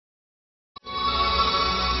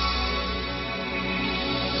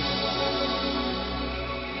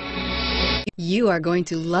You are going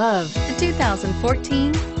to love the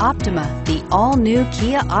 2014 Optima. The all-new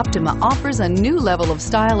Kia Optima offers a new level of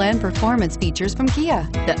style and performance features from Kia.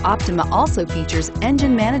 The Optima also features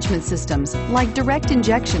engine management systems like direct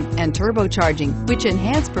injection and turbocharging, which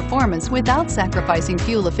enhance performance without sacrificing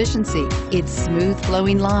fuel efficiency. Its smooth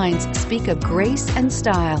flowing lines speak of grace and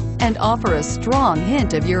style and offer a strong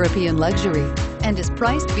hint of European luxury, and is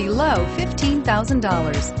priced below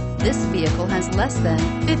 $15,000. This vehicle has less than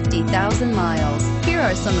 50,000 miles. Here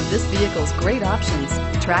are some of this vehicle's great options: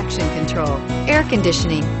 traction control, air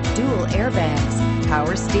conditioning, dual airbags,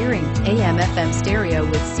 power steering, AM/FM stereo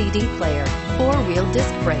with CD player, four-wheel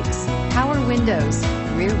disc brakes, power windows,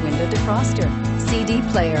 rear window defroster, CD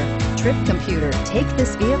player, trip computer. Take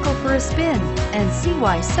this vehicle for a spin and see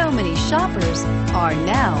why so many shoppers are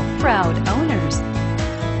now proud owners.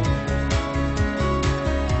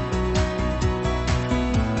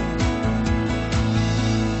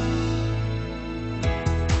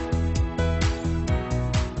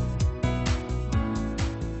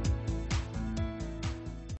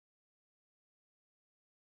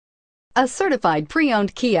 A certified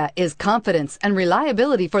pre-owned Kia is confidence and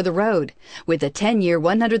reliability for the road. With a 10-year,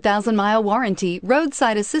 100,000-mile warranty,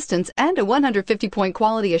 roadside assistance, and a 150-point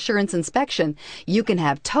quality assurance inspection, you can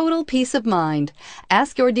have total peace of mind.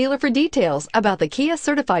 Ask your dealer for details about the Kia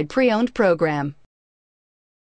Certified Pre-Owned program.